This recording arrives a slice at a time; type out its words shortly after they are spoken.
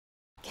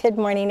Good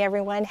morning,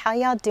 everyone. How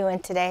y'all doing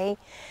today?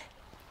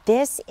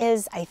 This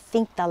is, I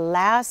think, the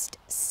last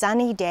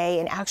sunny day,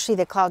 and actually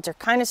the clouds are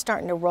kind of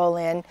starting to roll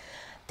in,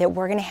 that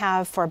we're going to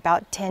have for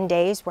about 10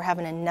 days. We're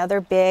having another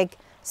big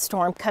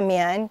storm come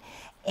in,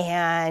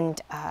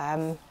 and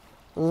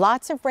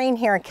lots of rain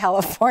here in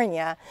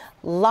California.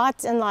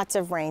 Lots and lots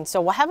of rain. So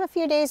we'll have a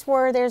few days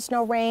where there's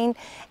no rain,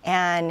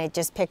 and it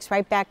just picks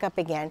right back up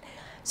again.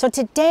 So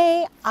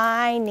today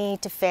I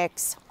need to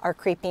fix our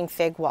creeping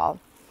fig wall.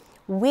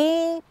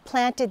 We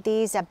planted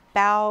these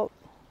about,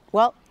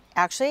 well,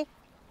 actually,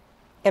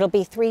 it'll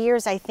be 3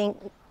 years, I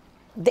think.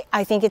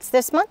 I think it's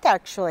this month,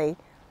 actually.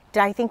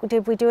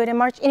 Did we do it in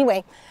March?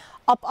 Anyway,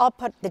 I'll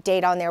put the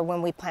date on there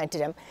when we planted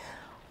them.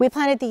 We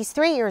planted these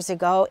 3 years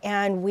ago,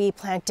 and we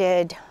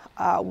planted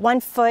 1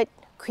 foot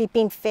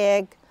creeping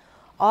fig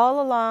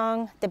all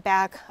along the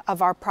back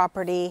of our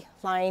property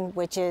line,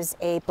 which is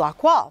a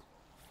block wall.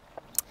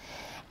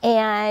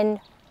 And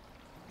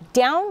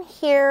down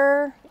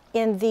here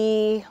in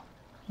the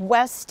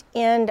west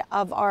end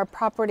of our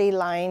property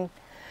line,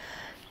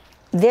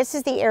 this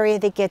is the area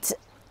that gets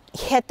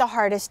hit the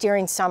hardest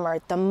during summer.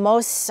 The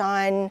most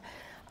sun.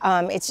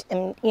 It's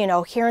in,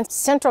 here in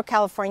Central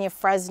California,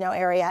 Fresno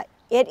area,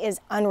 it is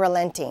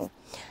unrelenting.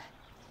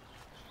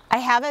 I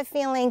have a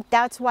feeling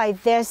that's why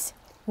this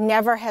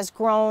never has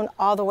grown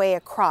all the way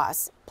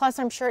across. Plus,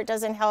 I'm sure it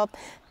doesn't help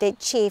that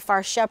Chief,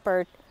 our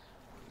shepherd,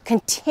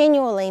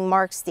 continually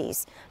marks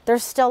these. They're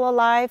still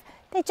alive.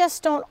 They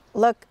just don't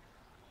look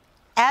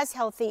as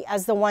healthy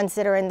as the ones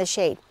that are in the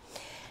shade.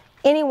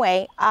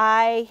 Anyway,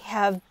 I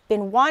have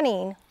been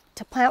wanting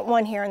to plant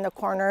one here in the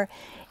corner,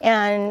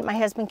 and my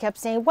husband kept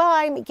saying,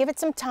 well, give it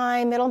some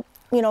time. It'll,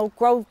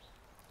 grow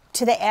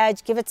to the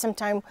edge. Give it some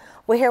time.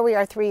 Well, here we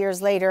are 3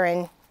 years later,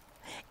 and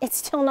it's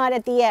still not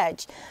at the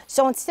edge.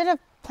 So instead of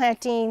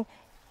planting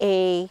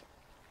a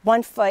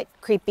 1 foot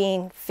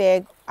creeping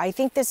fig, I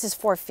think this is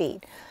 4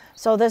 feet.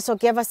 So this will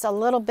give us a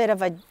little bit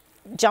of a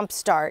jump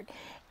start.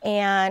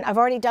 And I've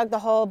already dug the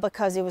hole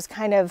because it was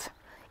kind of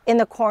in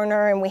the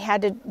corner, and we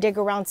had to dig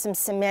around some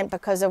cement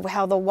because of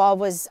how the wall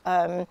was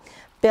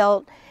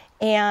built.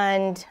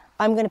 And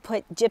I'm going to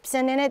put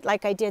gypsum in it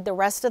like I did the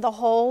rest of the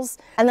holes,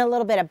 and then a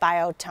little bit of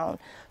biotone.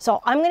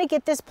 So I'm going to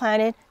get this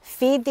planted,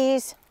 feed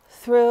these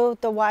through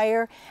the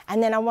wire,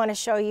 and then I want to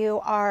show you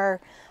our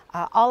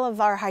all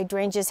of our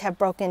hydrangeas have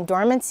broken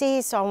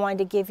dormancy, so I wanted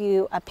to give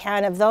you a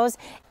pan of those.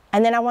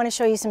 And then I want to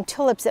show you some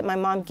tulips that my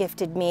mom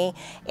gifted me.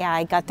 Yeah,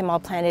 I got them all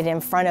planted in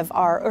front of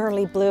our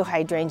early blue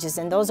hydrangeas,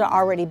 and those are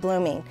already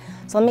blooming.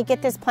 So let me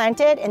get this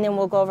planted, and then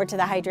we'll go over to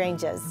the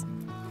hydrangeas.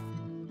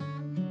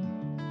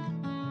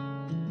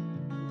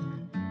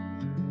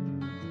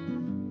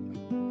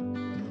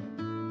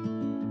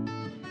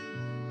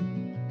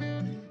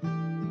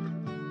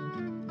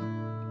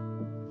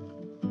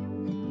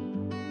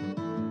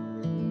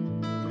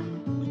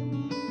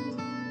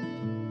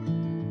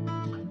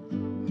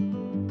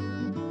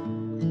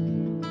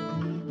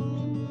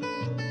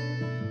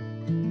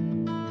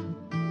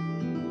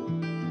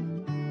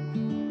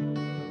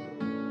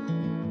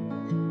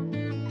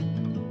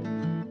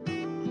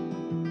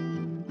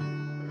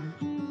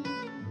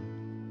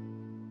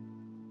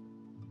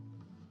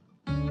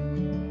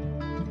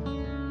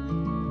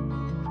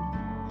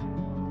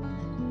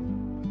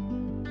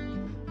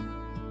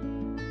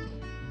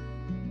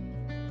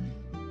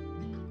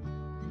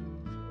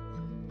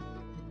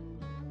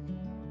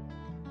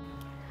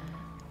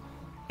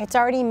 It's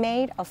already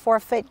made a 4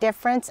 foot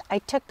difference. I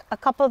took a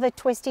couple of the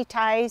twisty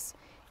ties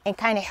and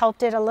kind of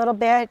helped it a little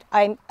bit.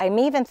 I'm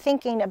even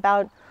thinking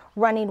about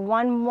running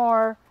one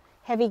more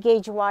heavy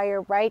gauge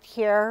wire right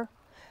here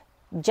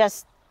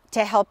just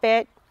to help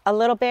it a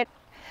little bit.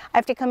 I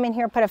have to come in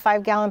here and put a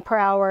 5 gallon per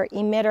hour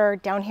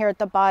emitter down here at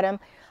the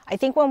bottom. I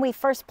think when we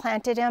first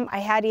planted them, I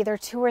had either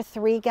 2 or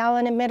 3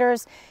 gallon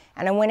emitters,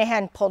 and I went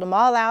ahead and pulled them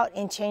all out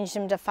and changed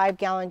them to 5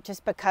 gallon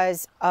just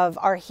because of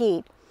our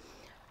heat.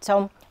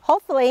 So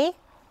hopefully,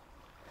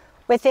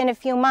 within a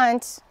few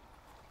months,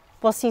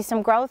 we'll see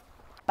some growth,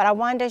 but I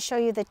wanted to show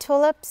you the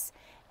tulips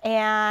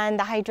and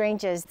the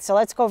hydrangeas. So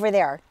let's go over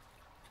there.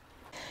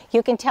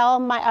 You can tell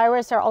my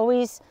iris are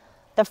always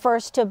the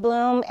first to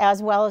bloom,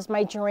 as well as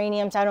my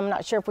geraniums. I'm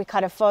not sure if we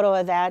caught a photo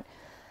of that.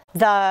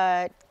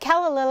 The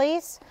calla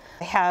lilies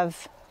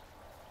have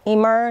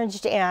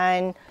emerged,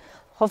 and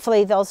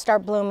hopefully they'll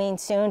start blooming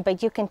soon,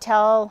 but you can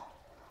tell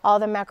all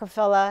the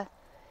macrophylla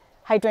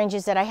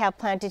hydrangeas that I have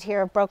planted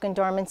here have broken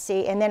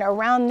dormancy. And then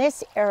around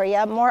this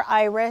area, more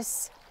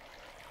iris.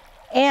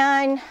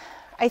 And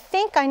I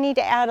think I need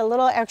to add a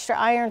little extra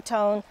iron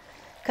tone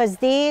because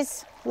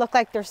these look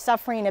like they're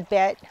suffering a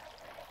bit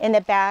in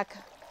the back.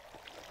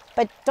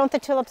 But don't the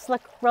tulips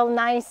look real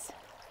nice?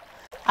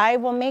 I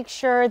will make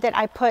sure that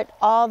I put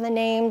all the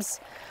names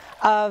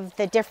of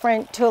the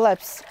different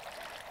tulips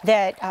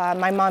that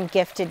my mom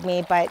gifted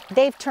me, but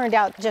they've turned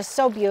out just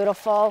so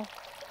beautiful.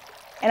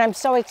 And I'm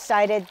so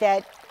excited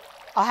that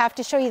I'll have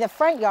to show you the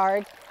front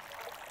yard.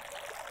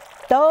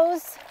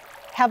 Those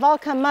have all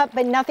come up,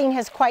 but nothing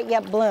has quite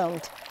yet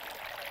bloomed.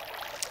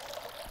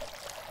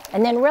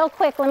 And then real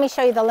quick, let me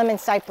show you the lemon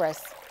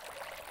cypress.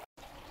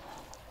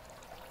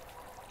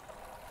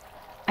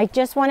 I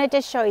just wanted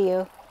to show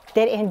you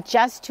that in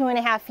just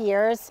 2.5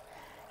 years,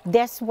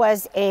 this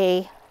was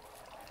a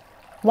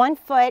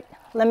 1-foot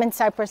lemon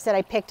cypress that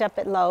I picked up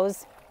at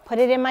Lowe's, put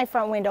it in my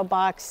front window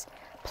box,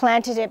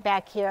 planted it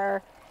back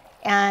here,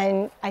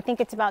 and I think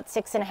it's about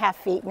 6.5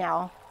 feet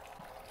now.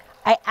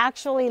 I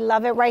actually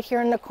love it right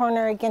here in the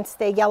corner against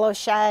the yellow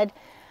shed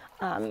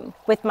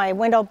with my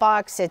window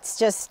box. It's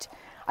just,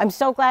 I'm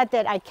so glad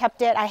that I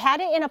kept it. I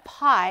had it in a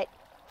pot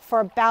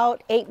for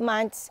about 8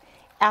 months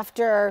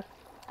after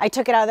I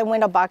took it out of the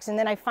window box, and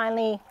then I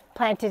finally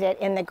planted it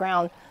in the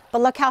ground. But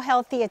look how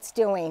healthy it's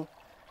doing.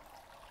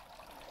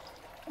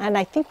 And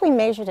I think we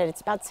measured it, it's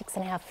about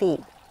 6.5 feet.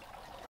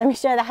 Let me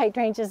show the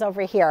hydrangeas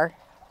over here.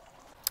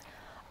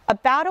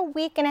 About a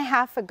week and a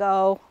half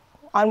ago,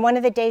 on one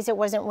of the days it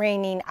wasn't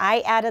raining, I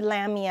added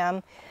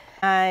lamium,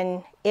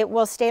 and it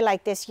will stay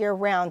like this year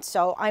round.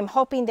 So I'm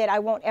hoping that I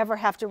won't ever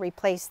have to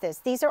replace this.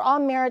 These are all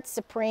Merit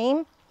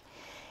Supreme,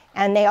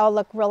 and they all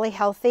look really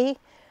healthy.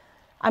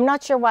 I'm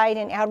not sure why I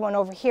didn't add one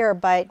over here,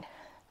 but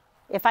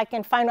if I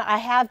can find one, I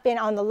have been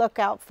on the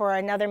lookout for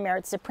another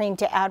Merit Supreme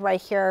to add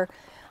right here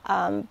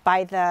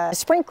by the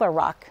sprinkler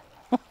rock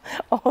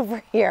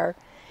over here.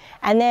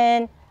 And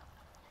then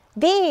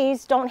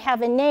these don't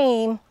have a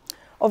name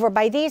over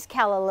by these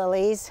calla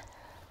lilies.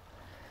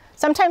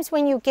 Sometimes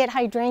when you get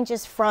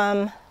hydrangeas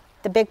from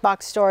the big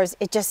box stores,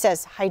 it just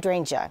says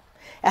hydrangea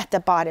at the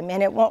bottom,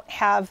 and it won't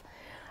have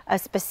a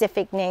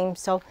specific name.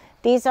 So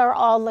these are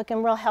all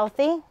looking real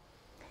healthy.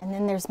 And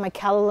then there's my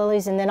calla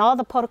lilies, and then all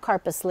the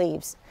podocarpus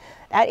leaves.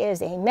 That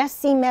is a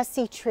messy,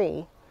 messy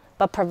tree,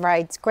 but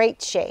provides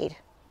great shade.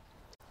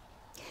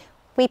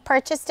 We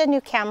purchased a new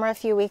camera a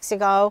few weeks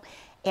ago,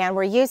 and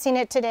we're using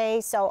it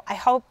today, so I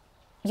hope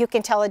you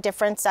can tell a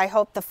difference. I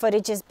hope the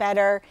footage is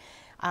better.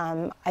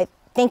 I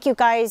thank you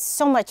guys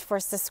so much for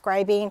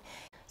subscribing.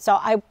 So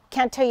I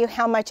can't tell you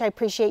how much I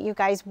appreciate you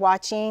guys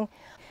watching.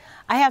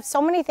 I have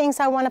so many things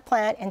I want to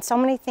plant and so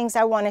many things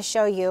I want to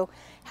show you.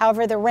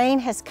 However, the rain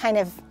has kind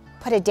of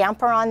put a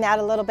damper on that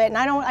a little bit, and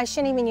I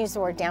shouldn't even use the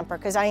word damper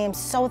because I am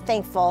so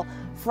thankful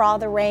for all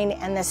the rain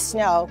and the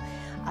snow.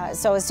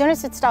 So as soon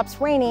as it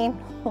stops raining,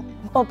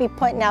 we'll be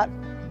putting out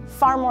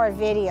far more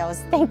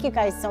videos. Thank you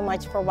guys so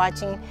much for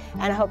watching,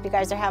 and I hope you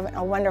guys are having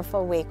a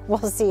wonderful week. We'll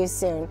see you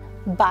soon.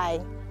 Bye.